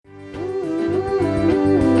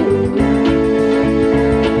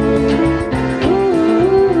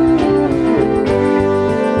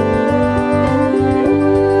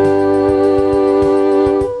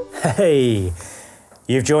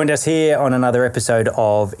You've joined us here on another episode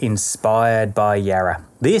of Inspired by Yarra.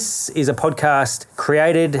 This is a podcast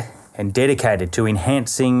created and dedicated to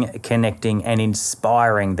enhancing, connecting and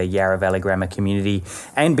inspiring the Yarra Valley Grammar community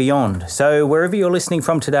and beyond. So wherever you're listening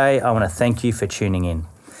from today, I want to thank you for tuning in.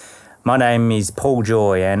 My name is Paul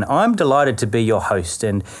Joy and I'm delighted to be your host,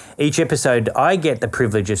 and each episode I get the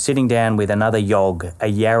privilege of sitting down with another YOG, a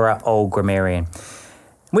Yarra Old Grammarian.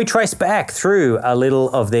 We trace back through a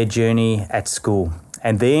little of their journey at school,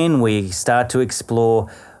 and then we start to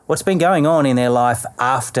explore what's been going on in their life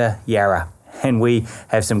after Yarra. And we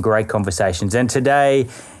have some great conversations, and today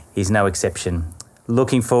is no exception.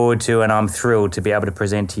 Looking forward to, and I'm thrilled to be able to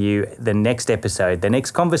present to you the next episode, the next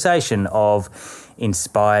conversation of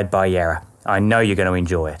Inspired by Yarra. I know you're going to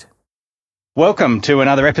enjoy it. Welcome to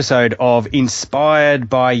another episode of Inspired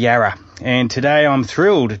by Yarra. And today I'm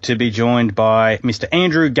thrilled to be joined by Mr.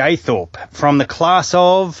 Andrew Gaythorpe from the class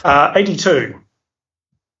of... 82.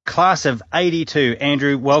 Class of 82.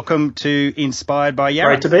 Andrew, welcome to Inspired by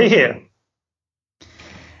Yarra. Great to be here.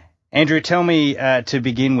 Andrew, tell me to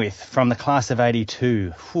begin with, from the class of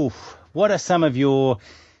 82, what are some of your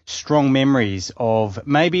strong memories of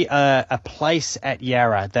maybe a place at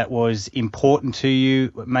Yarra that was important to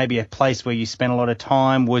you, maybe a place where you spent a lot of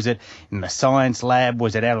time? Was it in the science lab?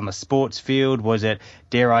 Was it out on the sports field? Was it,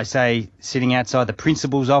 dare I say, sitting outside the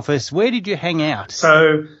principal's office? Where did you hang out?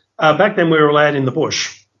 So back then we were allowed in the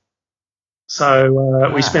bush.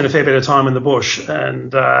 So we spent a fair bit of time in the bush,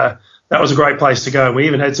 and that was a great place to go. We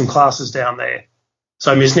even had some classes down there.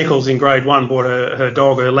 So Miss Nichols in grade 1 brought her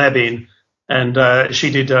dog, her lab in, and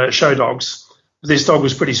she did show dogs. This dog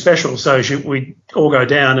was pretty special, so we'd all go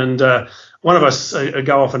down, and one of us would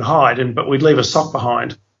go off and hide, but we'd leave a sock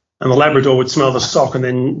behind, and the Labrador would smell the sock and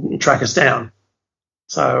then track us down.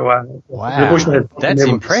 So wow, that's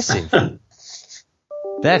impressive.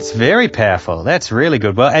 That's very powerful. That's really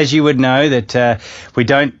good. Well, as you would know, that we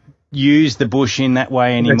don't use the bush in that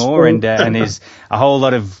way anymore, and there's a whole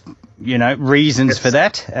lot of reasons for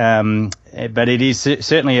that. But it is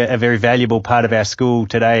certainly a very valuable part of our school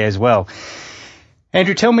today as well.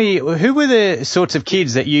 Andrew, tell me, who were the sorts of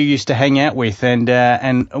kids that you used to hang out with,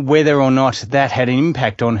 and whether or not that had an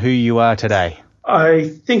impact on who you are today? I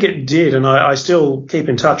think it did, and I still keep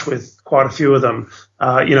in touch with quite a few of them.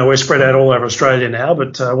 We're spread out all over Australia now,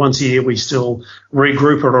 but once a year we still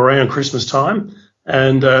regroup at around Christmas time,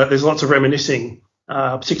 and there's lots of reminiscing,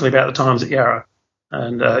 particularly about the times at Yarra.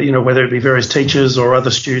 And, whether it be various teachers or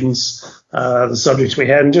other students, the subjects we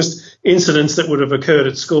had, and just incidents that would have occurred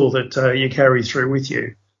at school that you carry through with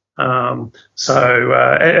you.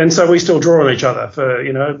 So we still draw on each other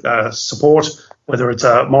for, support, whether it's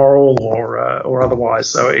moral or otherwise.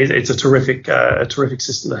 So it's a terrific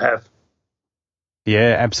system to have.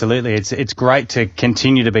 Yeah, absolutely. It's great to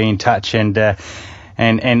continue to be in touch, and dare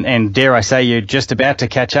I say, you're just about to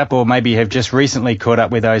catch up, or maybe have just recently caught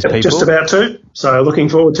up with those people. Just about to. So looking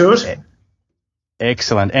forward to it.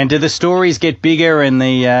 Excellent. And do the stories get bigger and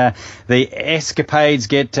the escapades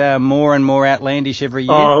get more and more outlandish every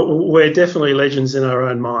year? Oh, we're definitely legends in our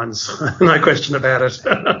own minds. No question about it.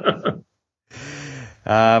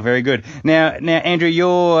 Very good. Now, Andrew,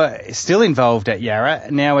 you're still involved at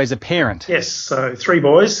Yarra now as a parent. Yes. So 3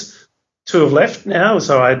 boys, 2 have left now.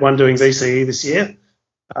 So I had one doing VCE this year.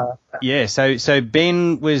 So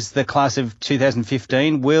Ben was the class of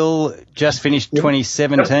 2015. Will just finished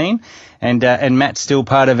 2017, yep. And Matt's still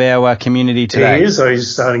part of our community today. He is. So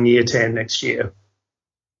he's starting year 10 next year.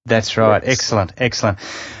 That's right. Yes. Excellent.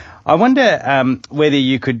 I wonder whether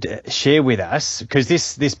you could share with us, because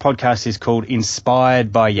this podcast is called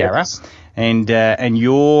Inspired by Yarra, yes. And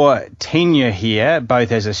your tenure here,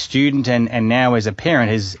 both as a student and now as a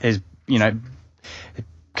parent, has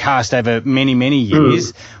cast over many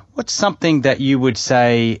years. What's something that you would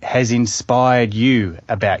say has inspired you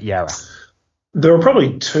about Yarra? There are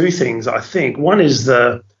probably 2 things, I think. One is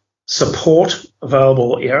the support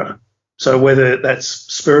available at Yarra. So whether that's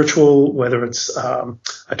spiritual, whether it's a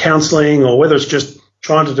counselling, or whether it's just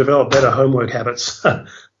trying to develop better homework habits,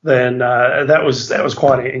 then that was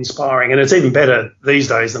quite inspiring. And it's even better these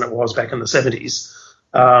days than it was back in the 70s.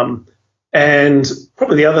 And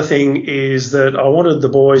probably the other thing is that I wanted the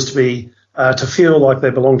boys to feel like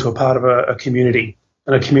they belong to a part of a community,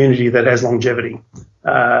 and a community that has longevity.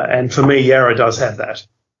 And for me, Yarra does have that.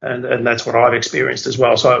 And that's what I've experienced as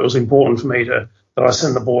well. So it was important for me that I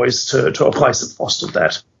send the boys to a place that fostered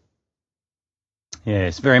that.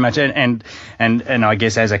 Yes, very much. And I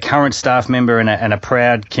guess as a current staff member and a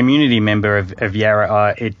proud community member of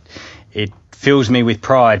Yarra, it fills me with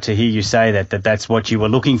pride to hear you say that's what you were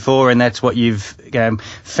looking for, and that's what you've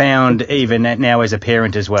found even now as a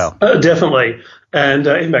parent as well. Definitely. And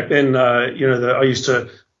even back then, I used to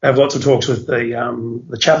have lots of talks with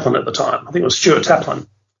the chaplain at the time. I think it was Stuart Taplin.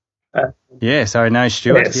 Yes, I know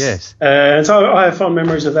Stuart. Yes. And so I have fond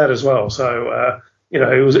memories of that as well. So it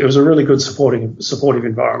was a really good supportive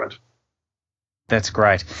environment. That's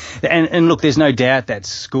great. And look, there's no doubt that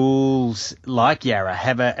schools like Yarra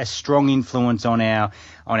have a strong influence on our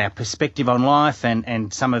perspective on life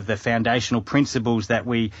and some of the foundational principles that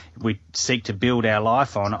we seek to build our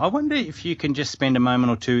life on. I wonder if you can just spend a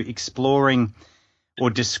moment or two exploring or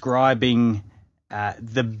describing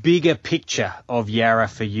the bigger picture of Yarra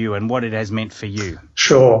for you and what it has meant for you.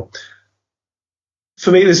 Sure.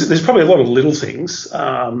 For me, there's probably a lot of little things,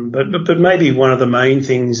 but maybe one of the main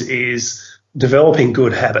things is developing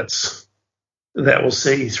good habits that will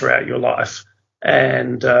see you throughout your life.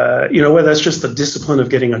 And, whether that's just the discipline of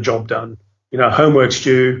getting a job done, homework's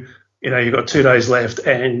due, you've got 2 days left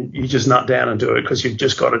and you just nut down and do it because you've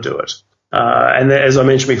just got to do it. And as I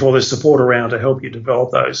mentioned before, there's support around to help you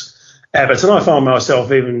develop those habits. And I find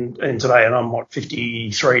myself even in today, and I'm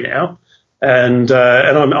 53 now, and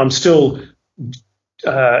I'm still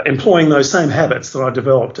employing those same habits that I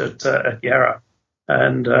developed at Yarra.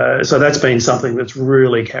 And so that's been something that's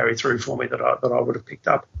really carried through for me that I would have picked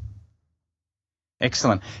up.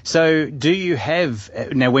 Excellent. So do you have,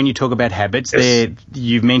 now when you talk about habits, yes,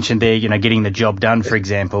 you've mentioned there, getting the job done, for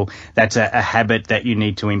example, that's a habit that you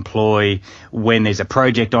need to employ when there's a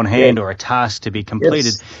project on hand, yeah, or a task to be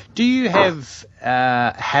completed. Yes. Do you have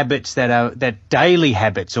habits that daily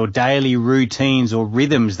habits or daily routines or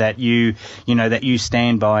rhythms that you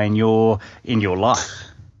stand by in your life?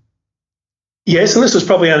 Yes, and this was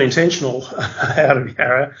probably unintentional out of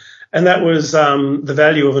Yarra, and that was the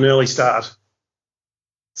value of an early start.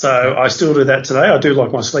 So I still do that today. I do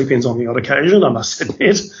like my sleep-ins on the odd occasion, I must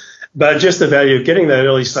admit, but just the value of getting that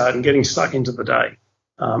early start and getting stuck into the day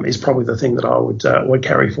is probably the thing that I would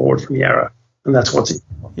carry forward from Yarra, and that's what's it.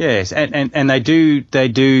 Yes, and they do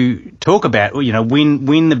talk about,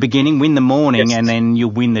 win the beginning, win the morning, yes, and then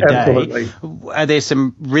you'll win the Absolutely. Day. Are there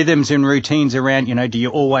some rhythms and routines around, do you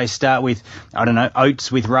always start with,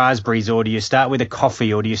 oats with raspberries, or do you start with a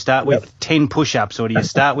coffee, or do you start with 10 push-ups, or do you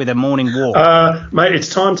start with a morning walk? Mate, it's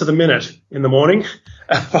time to the minute in the morning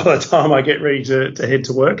by the time I get ready to head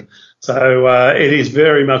to work. So it is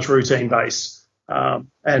very much routine-based.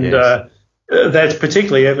 Yes. That's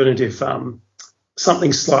particularly evident if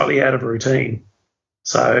something slightly out of routine.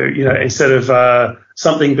 So, instead of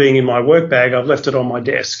something being in my work bag, I've left it on my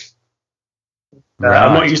desk. Right.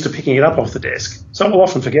 I'm not used to picking it up off the desk, so I'll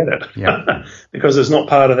often forget it, yep, because it's not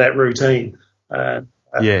part of that routine.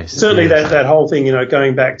 Yes, certainly yes. That whole thing,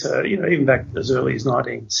 going back to, even back as early as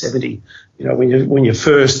 1970, when you're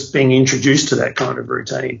first being introduced to that kind of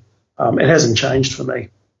routine, it hasn't changed for me.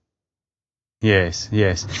 Yes.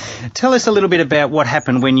 Tell us a little bit about what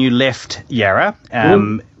happened when you left Yarra.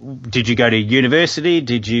 Did you go to university?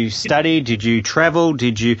 Did you study? Did you travel?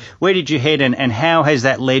 Where did you head, and how has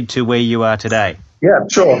that led to where you are today? Yeah,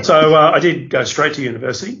 sure. So I did go straight to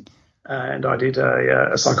university, and I did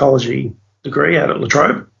a psychology degree out at La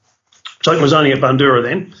Trobe, which I think was only at Bundoora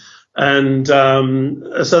then. And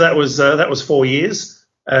so that was 4 years.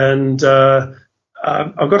 And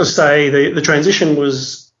I've got to say the transition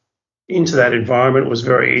into that environment was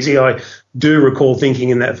very easy. I do recall thinking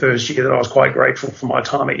in that first year that I was quite grateful for my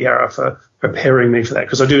time at Yarra for preparing me for that,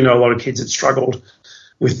 because I do know a lot of kids that struggled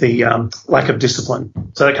with the lack of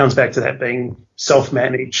discipline. So that comes back to that being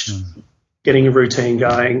self-managed, getting a routine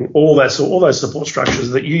going, all those support structures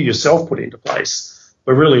that you yourself put into place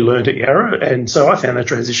were really learned at Yarra. And so I found that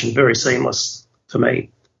transition very seamless for me.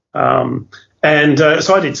 So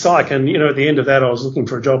I did psych, and, at the end of that I was looking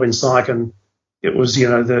for a job in psych, and it was,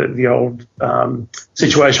 the old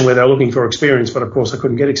situation where they were looking for experience, but of course I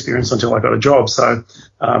couldn't get experience until I got a job. So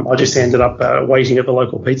I just ended up waiting at the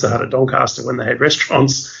local Pizza Hut at Doncaster when they had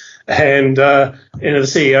restaurants. And the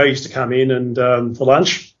CEO used to come in and for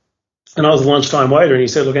lunch, and I was a lunchtime waiter, and he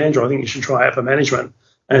said, "Look, Andrew, I think you should try out for management."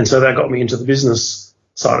 And so that got me into the business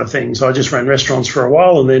side of things. So I just ran restaurants for a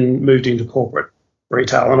while and then moved into corporate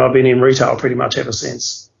retail, and I've been in retail pretty much ever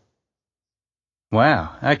since. Wow.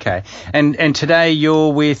 Okay. And today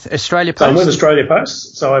you're with Australia Post? So I'm with Australia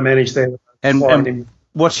Post. So I manage there. And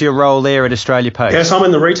what's your role there at Australia Post? Yes, I'm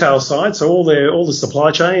in the retail side. So all the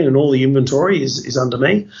supply chain and all the inventory is under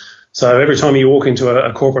me. So every time you walk into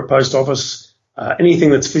a corporate post office, anything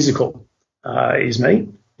that's physical is me,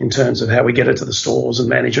 in terms of how we get it to the stores and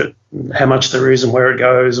manage it, and how much there is and where it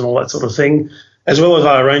goes and all that sort of thing, as well as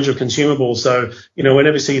our range of consumables. So,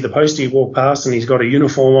 whenever you see the postie walk past and he's got a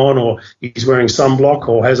uniform on, or he's wearing sunblock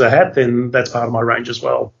or has a hat, then that's part of my range as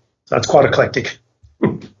well. So it's quite eclectic.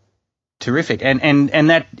 Terrific. And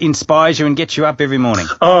that inspires you and gets you up every morning.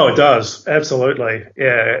 Oh, it does. Absolutely.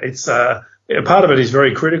 Yeah. It's part of it is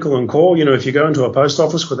very critical and core. You know, if you go into a post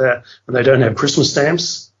office and they don't have Christmas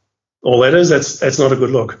stamps or letters, that's not a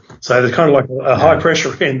good look. So there's kind of like a high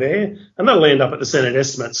pressure end there, and they'll end up at the Senate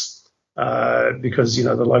estimates because, you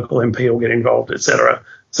know, the local MP will get involved, et cetera.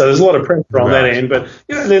 So there's a lot of pressure on that end. But,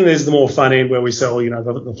 you know, then there's the more fun end where we sell, you know,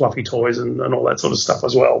 the fluffy toys and all that sort of stuff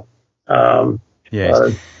as well.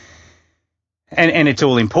 Yes. And it's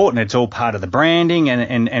all important. It's all part of the branding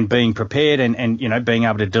and being prepared and, you know, being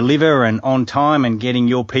able to deliver and on time and getting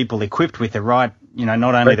your people equipped with the right, you know,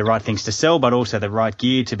 not only the right things to sell, but also the right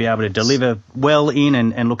gear to be able to deliver well in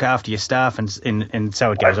and look after your staff and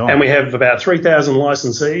so it goes on. And we have about 3,000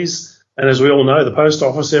 licensees. And as we all know, every post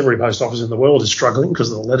office in the world is struggling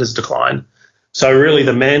because of the letters decline. So really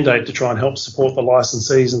the mandate to try and help support the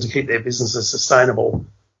licensees and to keep their businesses sustainable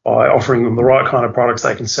by offering them the right kind of products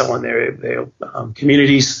they can sell in their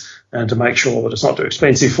communities and to make sure that it's not too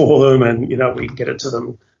expensive for them and, you know, we can get it to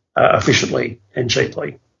them efficiently and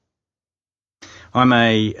cheaply. I'm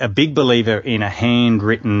a big believer in a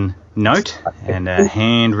handwritten note and a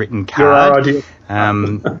handwritten card. Your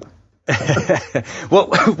idea.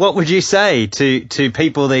 What would you say to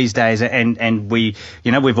people these days? And we,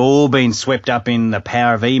 you know, we've all been swept up in the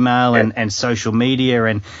power of email and social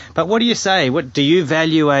media. But what do you say? What do you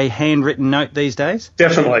value a handwritten note these days?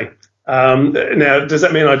 Definitely. Now, does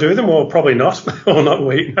that mean I do them? Well, probably not, or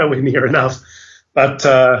nowhere near enough. But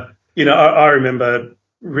you know, I remember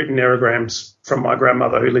written aerograms from my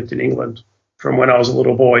grandmother who lived in England from when I was a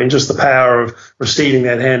little boy, and just the power of receiving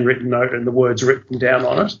that handwritten note and the words written down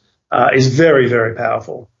on it. Is very, very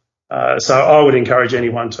powerful. So I would encourage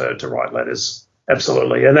anyone to write letters,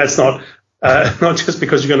 absolutely. And that's not just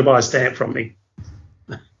because you're going to buy a stamp from me.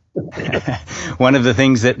 One of the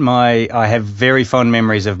things that I have very fond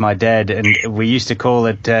memories of my dad, and we used to call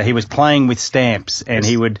it, he was playing with stamps, and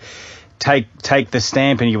he would take the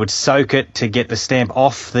stamp and he would soak it to get the stamp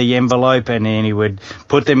off the envelope, and then he would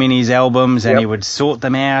put them in his albums and he would sort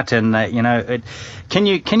them out. And you know, can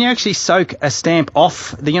you actually soak a stamp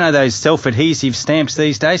off? Those self-adhesive stamps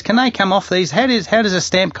these days, can they come off these? How does a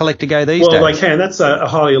stamp collector go these days? Well, they can. That's a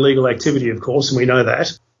highly illegal activity, of course, and we know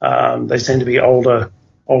that. They tend to be older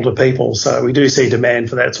people, so we do see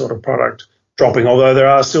demand for that sort of product dropping, although there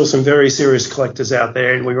are still some very serious collectors out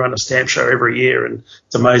there, and we run a stamp show every year, and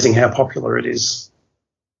it's amazing how popular it is.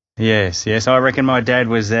 Yes. I reckon my dad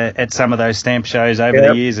was at some of those stamp shows over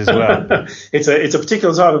the years as well. It's a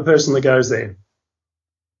particular type of person that goes there.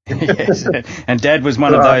 Yes, and Dad was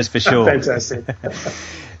one of those for sure. Fantastic.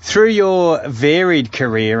 Through your varied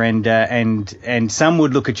career, and some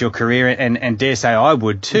would look at your career, and dare say I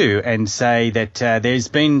would too, and say that there's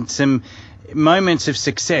been some moments of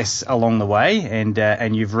success along the way,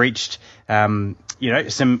 and you've reached some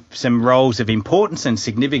roles of importance and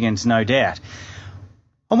significance, no doubt.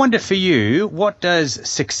 I wonder for you, what does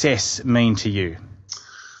success mean to you?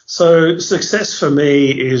 So success for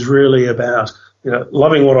me is really about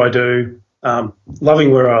loving what I do,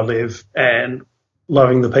 loving where I live, and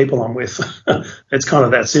loving the people I'm with. It's kind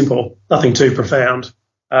of that simple, nothing too profound.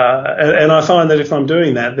 And I find that if I'm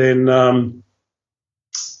doing that, then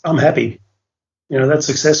I'm happy. That's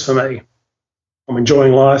success for me. I'm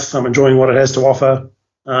enjoying life. I'm enjoying what it has to offer.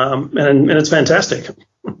 And it's fantastic.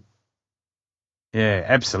 Yeah,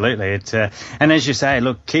 absolutely. It's and as you say,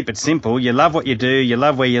 look, keep it simple. You love what you do, you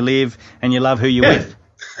love where you live, and you love who you're with.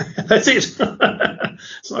 That's it.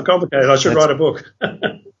 It's not complicated. I should write a book.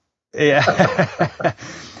 Yeah.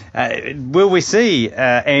 Will we see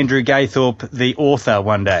Andrew Gaythorpe, the author,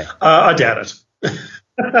 one day? I doubt it.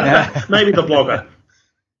 Maybe the blogger.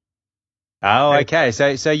 Oh, okay.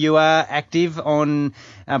 So you are active on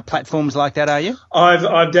platforms like that, are you?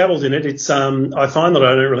 I've dabbled in it. It's I find that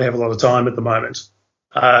I don't really have a lot of time at the moment.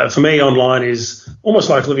 For me, online is almost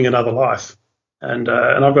like living another life. And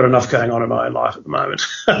I've got enough going on in my own life at the moment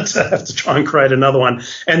to have to try and create another one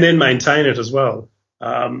and then maintain it as well.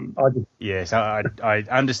 Yes, I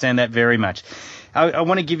understand that very much. I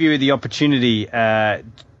want to give you the opportunity for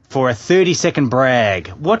a 30-second brag.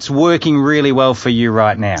 What's working really well for you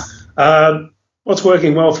right now? What's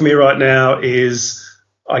working well for me right now is,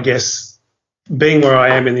 I guess, being where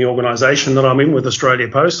I am in the organisation that I'm in with Australia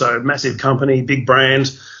Post, so massive company, big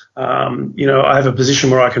brand. I have a position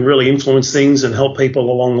where I can really influence things and help people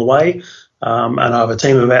along the way. And I have a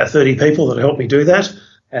team of about 30 people that help me do that.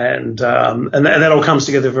 And that all comes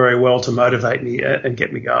together very well to motivate me and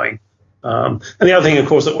get me going. And the other thing, of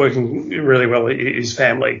course, that working really well is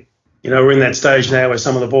family. We're in that stage now where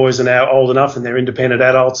some of the boys are now old enough and they're independent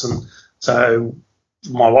adults. And so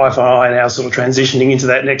my wife and I are now sort of transitioning into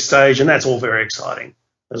that next stage, and that's all very exciting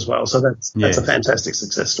as well. So that's a fantastic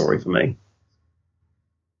success story for me.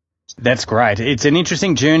 That's great. It's an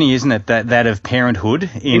interesting journey, isn't it, that of parenthood,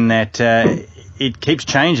 in that it keeps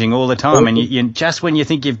changing all the time, and you just when you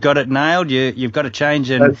think you've got it nailed, you've got to change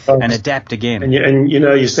and adapt again. And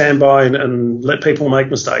you stand by and let people make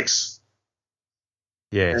mistakes.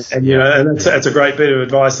 Yes. And that's a great bit of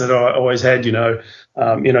advice that I always had.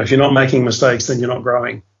 If you're not making mistakes, then you're not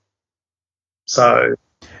growing. So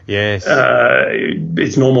yes,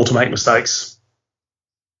 it's normal to make mistakes.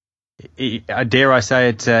 Dare I say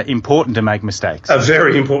it's important to make mistakes?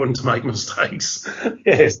 Very important to make mistakes.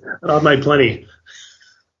 Yes, and I've made plenty.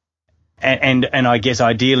 And I guess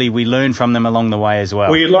ideally we learn from them along the way as well.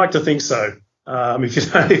 Well, you'd like to think so.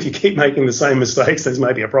 If you keep making the same mistakes, there's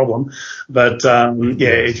maybe a problem. But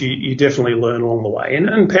if you definitely learn along the way,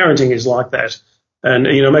 and parenting is like that. And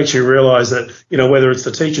makes you realise that whether it's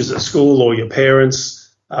the teachers at school or your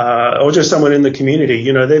parents or just someone in the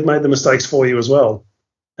community, they've made the mistakes for you as well.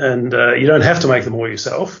 And you don't have to make them all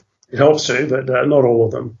yourself. It helps to, but not all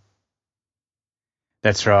of them.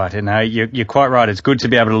 That's right. And you're quite right. It's good to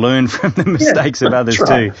be able to learn from the mistakes of others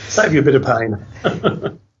too. Save you a bit of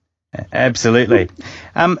pain. Absolutely.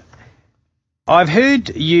 I've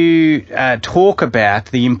heard you talk about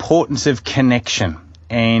the importance of connection.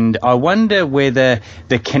 And I wonder whether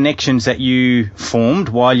the connections that you formed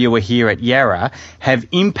while you were here at Yarra have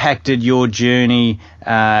impacted your journey,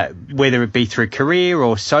 whether it be through career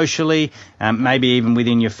or socially, maybe even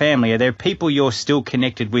within your family. Are there people you're still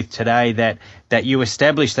connected with today that you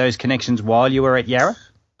established those connections while you were at Yarra?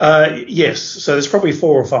 Yes. So there's probably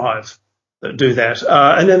 4 or 5 that do that.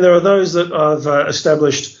 And then there are those that I've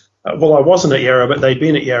established. I wasn't at Yarra, but they'd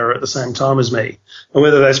been at Yarra at the same time as me. And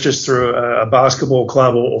whether that's just through a basketball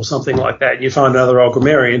club or something like that, you find another old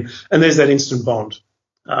grammarian, and there's that instant bond.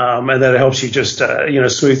 And that helps you just,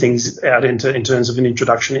 smooth things out in terms of an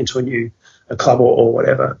introduction into a club or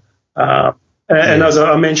whatever. And as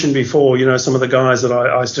I mentioned before, some of the guys that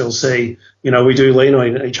I still see, we do lean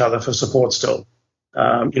on each other for support still.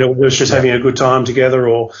 We're just having a good time together,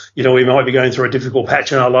 or, we might be going through a difficult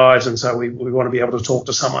patch in our lives, and so we want to be able to talk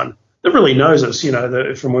to someone that really knows us,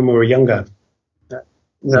 from when we were younger.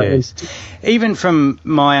 Yes. Even from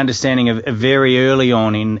my understanding of very early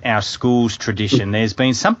on in our school's tradition, there's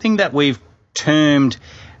been something that we've termed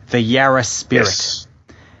the Yarra spirit. Yes.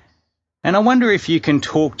 And I wonder if you can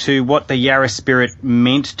talk to what the Yarra spirit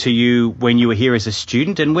meant to you when you were here as a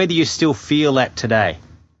student, and whether you still feel that today.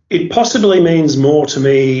 It possibly means more to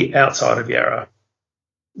me outside of Yarra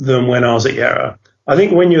than when I was at Yarra. I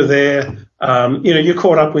think when you're there, you're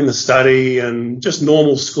caught up in the study and just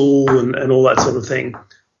normal school and all that sort of thing.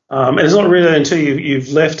 And it's not really until you've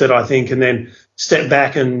left it, I think, and then stepped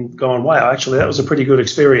back and gone, wow, actually, that was a pretty good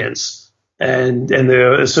experience. And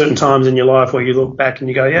there are certain times in your life where you look back and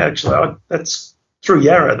you go, yeah, actually, that's through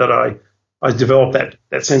Yarra that I developed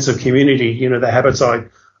that sense of community, the habits I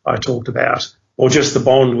talked about. Or just the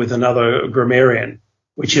bond with another grammarian,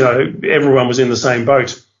 which, everyone was in the same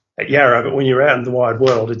boat at Yarra, but when you're out in the wide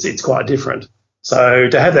world, it's quite different. So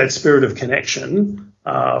to have that spirit of connection,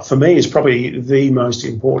 for me, is probably the most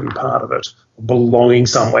important part of it, belonging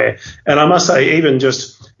somewhere. And I must say, even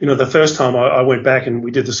just, the first time I went back and we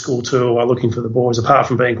did the school tour while looking for the boys, apart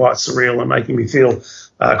from being quite surreal and making me feel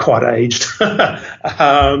quite aged,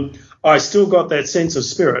 I still got that sense of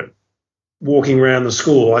spirit. Walking around the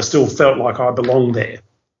school, I still felt like I belonged there.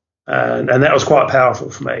 And that was quite powerful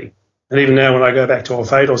for me. And even now when I go back to a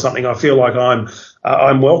fete or something, I feel like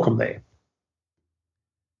I'm welcome there.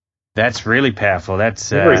 That's really powerful. That's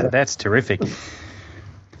terrific.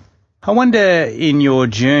 I wonder in your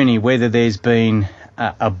journey whether there's been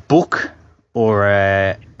a book or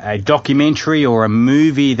a documentary or a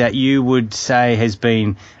movie that you would say has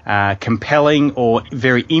been compelling or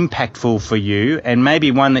very impactful for you, and maybe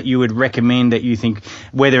one that you would recommend that you think,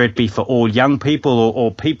 whether it be for all young people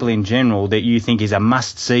or people in general, that you think is a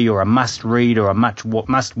must-see or a must-read or a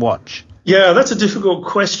must watch? Yeah, that's a difficult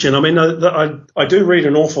question. I mean, I do read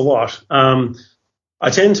an awful lot. I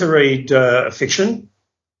tend to read fiction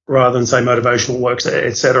rather than, say, motivational works,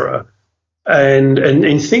 etc. And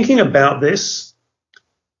in thinking about this,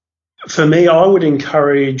 for me, I would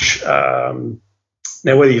encourage, now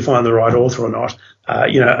whether you find the right author or not,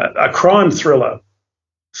 a crime thriller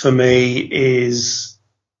for me is,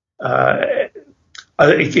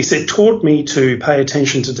 it taught me to pay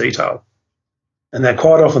attention to detail. And that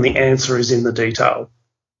quite often the answer is in the detail.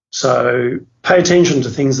 So pay attention to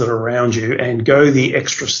things that are around you and go the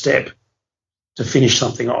extra step to finish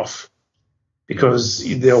something off, because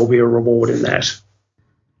there will be a reward in that.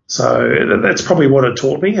 So that's probably what it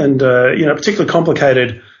taught me. And, particularly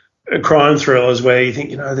complicated crime thrillers where you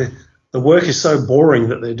think, the work is so boring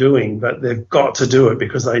that they're doing, but they've got to do it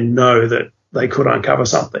because they know that they could uncover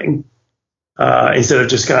something, instead of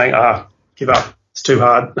just going, give up, it's too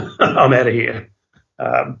hard, I'm out of here.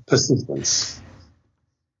 Persistence.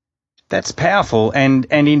 That's powerful, and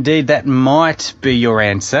indeed that might be your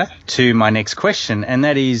answer to my next question, and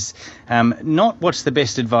that is not what's the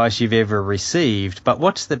best advice you've ever received, but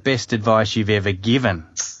what's the best advice you've ever given?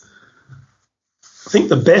 I think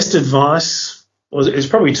the best advice is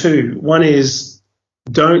probably two. One is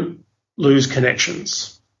don't lose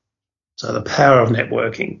connections. So the power of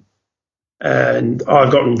networking. And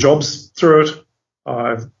I've gotten jobs through it.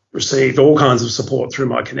 I've received all kinds of support through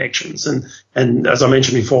my connections. And as I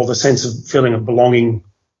mentioned before, the sense of feeling of belonging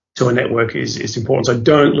to a network is important. So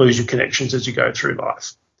don't lose your connections as you go through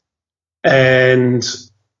life. And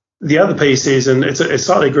the other piece is, and it's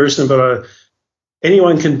slightly gruesome, but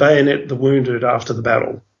anyone can bayonet the wounded after the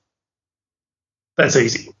battle. That's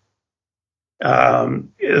easy.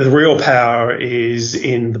 The real power is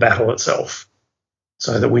in the battle itself.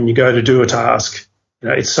 So that when you go to do a task,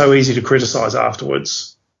 it's so easy to criticise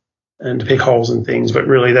afterwards and to pick holes in things, but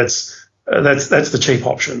really that's the cheap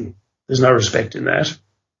option. There's no respect in that.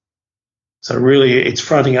 So really, it's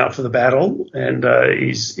fronting up for the battle, and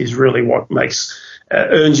is really what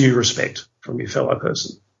earns you respect from your fellow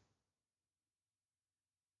person.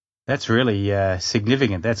 That's really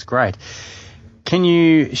significant. That's great. Can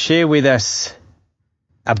you share with us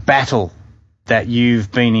a battle that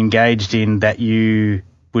you've been engaged in that you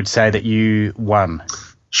would say that you won?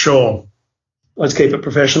 Sure. Let's keep it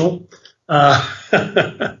professional.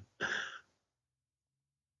 Probably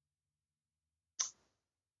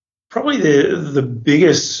the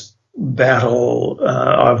biggest battle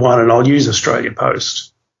I've won, and I'll use Australia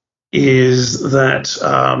Post, is that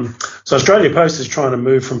so Australia Post is trying to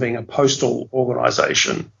move from being a postal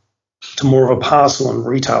organisation to more of a parcel and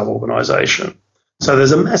retail organisation. So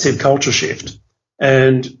there's a massive culture shift,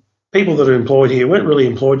 and people that are employed here weren't really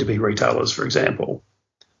employed to be retailers, for example.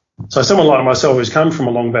 So someone like myself who's come from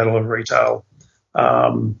a long battle of retail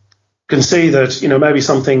can see that, maybe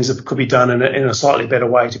some things that could be done in a slightly better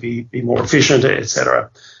way to be more efficient,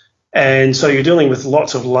 etc. And so you're dealing with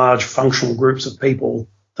lots of large functional groups of people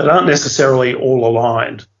that aren't necessarily all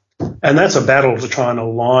aligned. And that's a battle to try and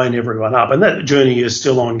align everyone up. And that journey is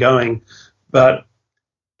still ongoing, but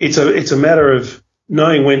it's a matter of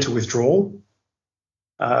knowing when to withdraw.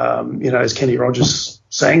 As Kenny Rogers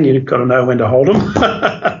sang, you've got to know when to hold them,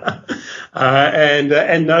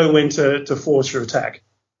 and know when to force your attack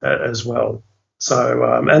as well.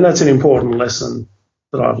 So, and that's an important lesson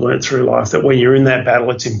that I've learned through life, that when you're in that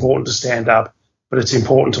battle, it's important to stand up, but it's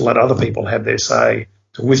important to let other people have their say,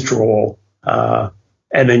 to withdraw,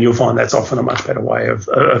 and then you'll find that's often a much better way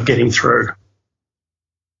of getting through.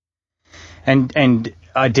 And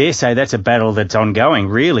I dare say that's a battle that's ongoing,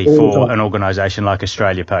 really, for an organisation like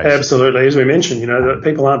Australia Post. Absolutely. As we mentioned, that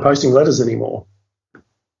people aren't posting letters anymore.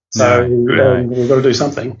 So we've got to do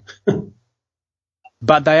something.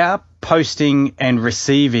 But they are posting and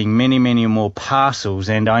receiving many, many more parcels.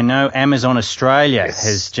 And I know Amazon Australia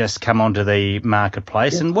has just come onto the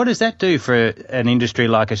marketplace. And what does that do for an industry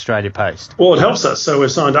like Australia Post? Well, it helps us. So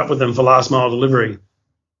we've signed up with them for last mile delivery.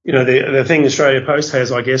 The thing Australia Post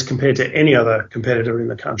has, I guess, compared to any other competitor in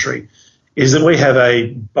the country, is that we have a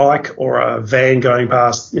bike or a van going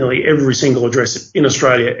past nearly every single address in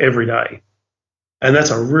Australia every day. And that's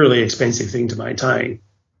a really expensive thing to maintain.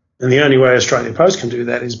 And the only way Australia Post can do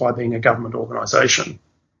that is by being a government organisation.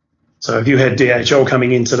 So if you had DHL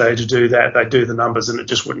coming in today to do that, they'd do the numbers and it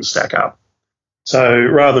just wouldn't stack up. So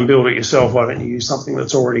rather than build it yourself, why don't you use something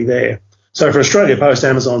that's already there? So for Australia Post,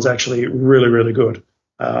 Amazon's actually really, really good.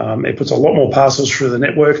 It puts a lot more parcels through the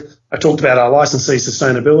network. I talked about our licensee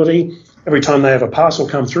sustainability. Every time they have a parcel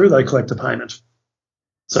come through, they collect a payment.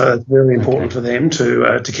 So it's very important for them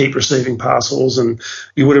to keep receiving parcels. And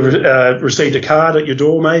you would have received a card at your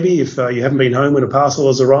door maybe if you haven't been home when a parcel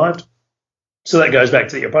has arrived. So that goes back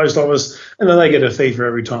to your post office, and then they get a fee for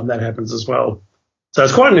every time that happens as well. So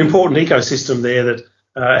it's quite an important ecosystem there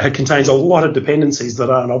that contains a lot of dependencies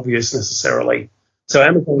that aren't obvious necessarily. So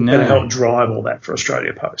Amazon's going to help drive all that for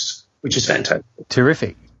Australia Post, which is fantastic.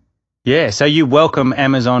 Terrific. Yeah, so you welcome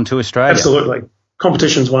Amazon to Australia. Absolutely.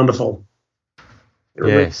 Competition's wonderful.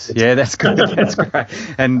 Yes, yeah, that's good. That's great.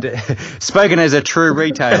 And spoken as a true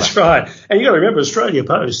retailer. That's right. And you got to remember, Australia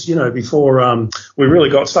Post, before we really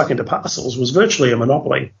got stuck into parcels, was virtually a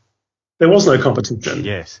monopoly. There was no competition.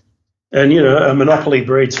 Yes. And, a monopoly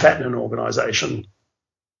breeds fat in an organisation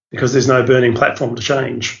because there's no burning platform to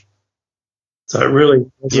change. So it really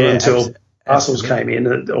wasn't until parcels absolutely. came in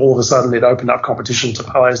that all of a sudden it opened up competition to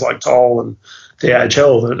players like Toll and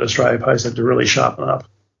DHL that Australia Post had to really sharpen up.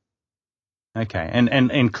 Okay,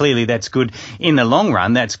 and clearly that's good in the long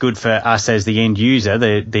run. That's good for us as the end user,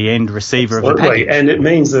 the end receiver of the package. And it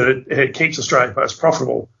means that it keeps Australia Post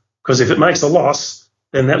profitable, because if it makes a loss,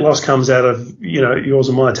 then that loss comes out of yours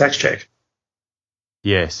and my tax check.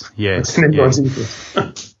 Yes. It's in everyone's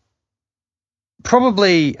interest.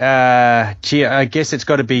 Probably, I guess it's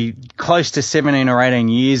got to be close to 17 or 18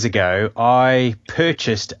 years ago, I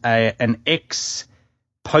purchased an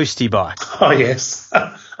ex-postie bike. Oh, yes.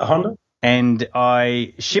 A Honda? And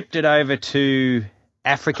I shipped it over to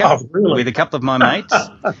Africa with a couple of my mates.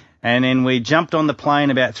 And then we jumped on the plane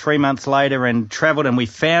about 3 months later and travelled, and we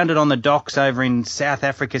found it on the docks over in South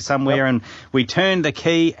Africa somewhere. And we turned the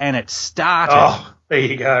key and it started. Oh, there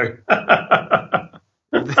you go.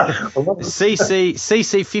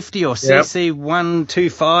 CC50 or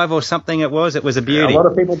CC125 or something it was. It was a beauty. A lot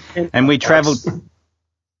of people. And we travelled.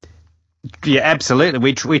 Yeah,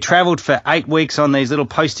 absolutely. We travelled for 8 weeks on these little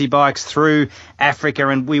postie bikes through Africa,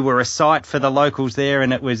 and we were a sight for the locals there,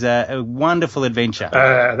 and it was a wonderful adventure.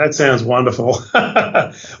 That sounds wonderful.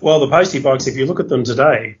 Well, the postie bikes, if you look at them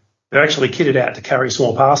today, they're actually kitted out to carry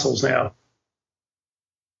small parcels now.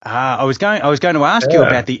 I was going to ask you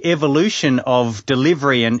about the evolution of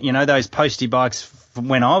delivery, and those postie bikes.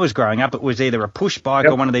 When I was growing up, it was either a push bike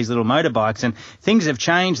or one of these little motorbikes, and things have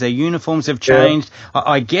changed. Their uniforms have changed.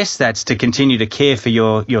 I guess that's to continue to care for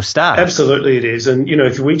your staff. Absolutely it is. And,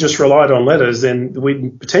 if we just relied on letters, then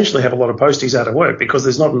we'd potentially have a lot of posties out of work because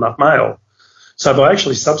there's not enough mail. So by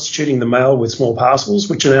actually substituting the mail with small parcels,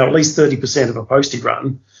 which are now at least 30% of a postie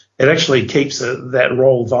run, it actually keeps that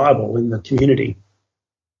role viable in the community.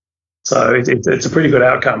 So it's a pretty good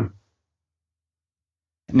outcome.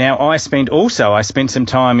 Now, I spent some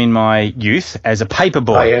time in my youth as a paper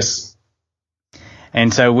boy. Oh, yes.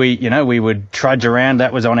 And so we would trudge around.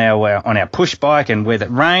 That was on our push bike, and whether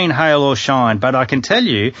rain, hail or shine. But I can tell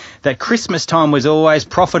you that Christmas time was always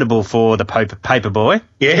profitable for the paper boy.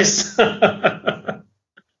 Yes.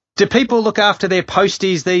 Do people look after their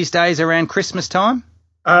posties these days around Christmas time?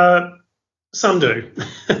 Some do.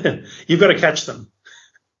 You've got to catch them.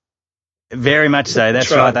 Very much so. That's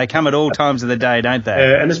right. They come at all times of the day, don't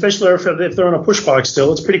they? And especially if they're on a push bike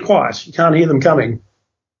still, it's pretty quiet. You can't hear them coming.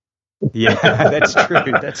 Yeah, that's true.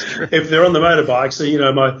 That's true. If they're on the motorbike, so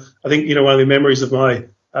I think one of the memories of my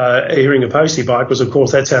hearing a postie bike was, of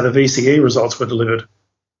course, that's how the VCE results were delivered.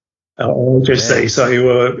 HSC. So you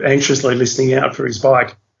were anxiously listening out for his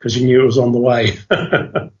bike because you knew it was on the way.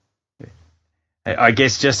 I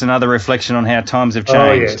guess just another reflection on how times have changed.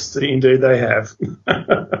 Oh yes, indeed they have.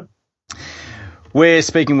 We're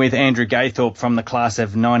speaking with Andrew Gaythorpe from the class of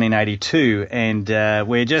 1982, and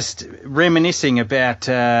we're just reminiscing about,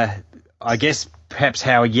 I guess, perhaps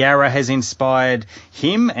how Yarra has inspired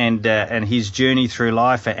him and his journey through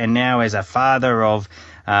life, and now as a father of,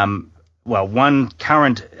 one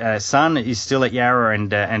current son is still at Yarra,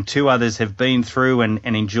 and two others have been through and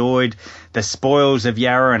enjoyed the spoils of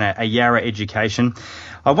Yarra and a Yarra education.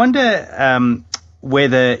 I wonder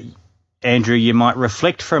whether, Andrew, you might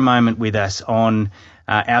reflect for a moment with us on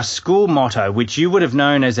our school motto, which you would have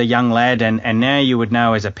known as a young lad and now you would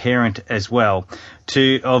know as a parent as well,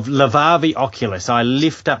 of Levavi Oculus, I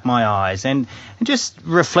lift up my eyes, and just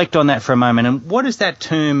reflect on that for a moment. And what does that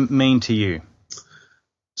term mean to you?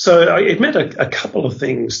 So it meant a couple of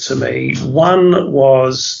things to me. One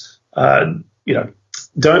was, don't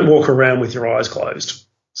walk around with your eyes closed.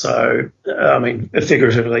 So,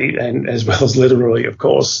 figuratively and as well as literally, of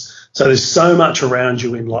course. So there's so much around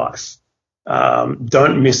you in life.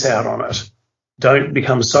 Don't miss out on it. Don't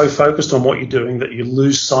become so focused on what you're doing that you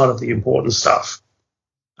lose sight of the important stuff.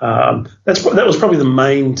 That was probably the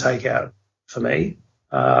main takeout for me.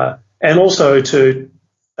 And also to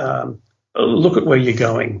look at where you're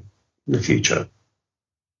going in the future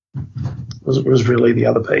was really the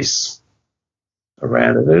other piece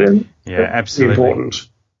around it. Yeah, absolutely. Important.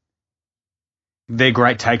 They're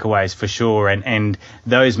great takeaways for sure, and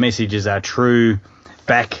those messages are true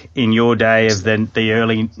back in your day of the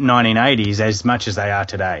early 1980s as much as they are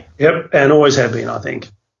today. Yep, and always have been, I think.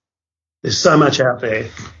 There's so much out there,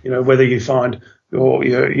 whether you find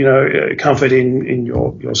your comfort in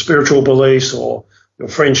your spiritual beliefs or your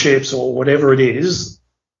friendships or whatever it is,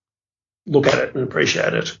 look at it and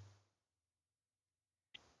appreciate it.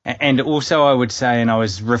 And also I would say, and I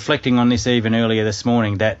was reflecting on this even earlier this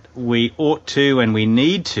morning, that we ought to and we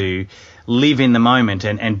need to live in the moment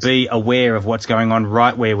and be aware of what's going on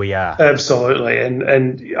right where we are. Absolutely.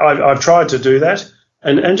 And I've tried to do that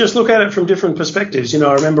and just look at it from different perspectives.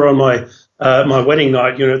 I remember on my my wedding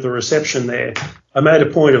night, at the reception there, I made a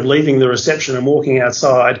point of leaving the reception and walking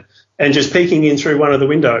outside and just peeking in through one of the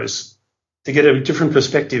windows to get a different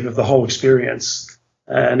perspective of the whole experience.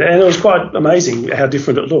 And it was quite amazing how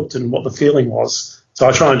different it looked and what the feeling was. So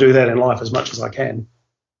I try and do that in life as much as I can.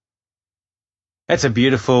 That's a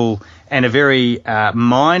beautiful and a very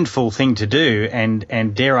mindful thing to do,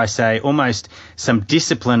 and dare I say, almost some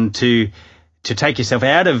discipline to take yourself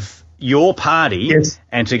out of your party, yes,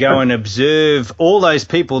 and to go and observe all those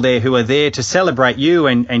people there who are there to celebrate you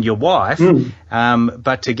and your wife,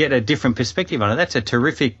 but to get a different perspective on it. That's a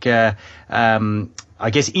terrific, I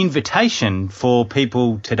guess, invitation for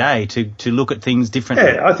people today to look at things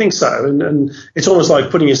differently. Yeah, I think so. And it's almost like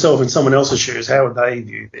putting yourself in someone else's shoes. How would they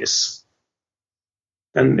view this?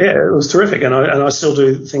 And yeah, it was terrific, and I still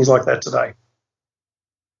do things like that today.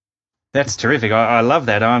 That's terrific. I love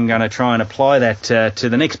that. I'm going to try and apply that to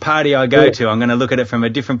the next party I go to. I'm going to look at it from a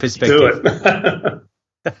different perspective. Do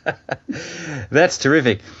it. That's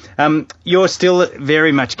terrific. You're still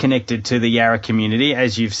very much connected to the Yarra community,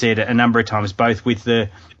 as you've said a number of times, both with the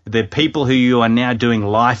people who you are now doing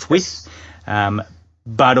life with,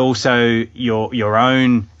 but also your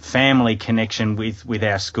own family connection with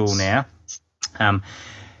our school now.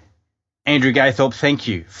 Andrew Gaythorpe, thank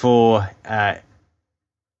you for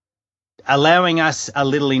allowing us a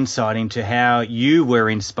little insight into how you were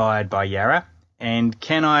inspired by Yarra. And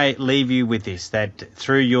can I leave you with this, that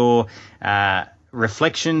through your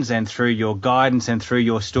reflections and through your guidance and through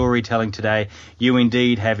your storytelling today, you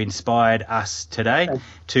indeed have inspired us today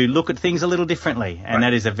to look at things a little differently, and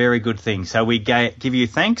that is a very good thing. So we give you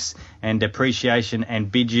thanks and appreciation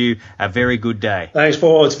and bid you a very good day. Thanks,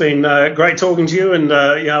 Paul. It's been great talking to you, and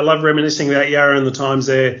I love reminiscing about Yarra and the times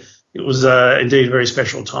there. It was indeed a very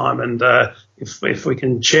special time, and if we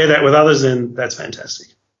can share that with others, then that's fantastic.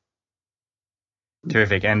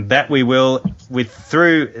 Terrific. And that we will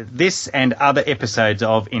through this and other episodes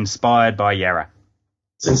of Inspired by Yarra.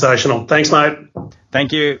 Sensational. Thanks, mate.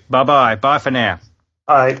 Thank you. Bye-bye. Bye for now.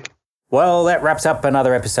 Bye. Well, that wraps up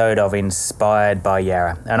another episode of Inspired by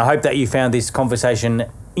Yarra. And I hope that you found this conversation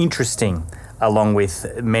interesting, along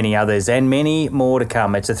with many others and many more to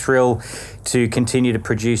come. It's a thrill to continue to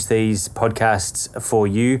produce these podcasts for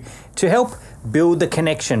you to help build the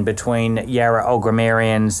connection between Yarra Old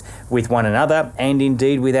grammarians with one another and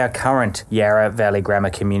indeed with our current Yarra Valley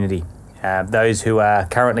Grammar community. Those who are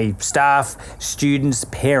currently staff, students,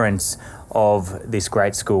 parents of this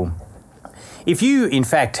great school. If you, in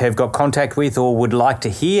fact, have got contact with or would like to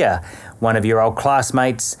hear one of your old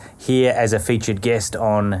classmates here as a featured guest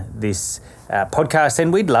on this podcast,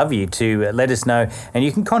 then we'd love you to let us know. And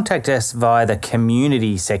you can contact us via the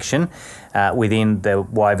community section within the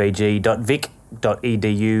yvg.vic.edu.au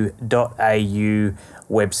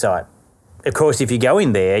website. Of course, if you go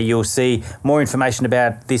in there, you'll see more information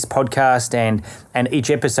about this podcast, and each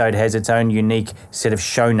episode has its own unique set of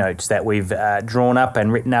show notes that we've drawn up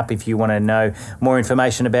and written up. If you want to know more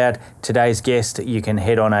information about today's guest, you can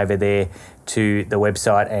head on over there to the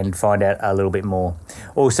website and find out a little bit more.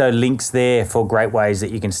 Also, links there for great ways that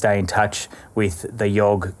you can stay in touch with the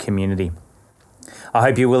YOG community. I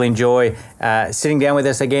hope you will enjoy sitting down with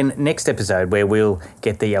us again next episode, where we'll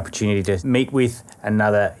get the opportunity to meet with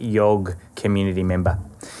another YOG community member.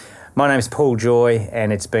 My name's Paul Joy,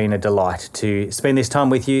 and it's been a delight to spend this time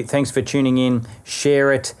with you. Thanks for tuning in.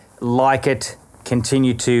 Share it, like it,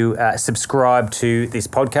 continue to subscribe to this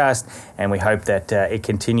podcast, and we hope that it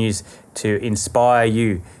continues to inspire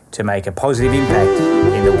you to make a positive impact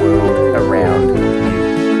in the world around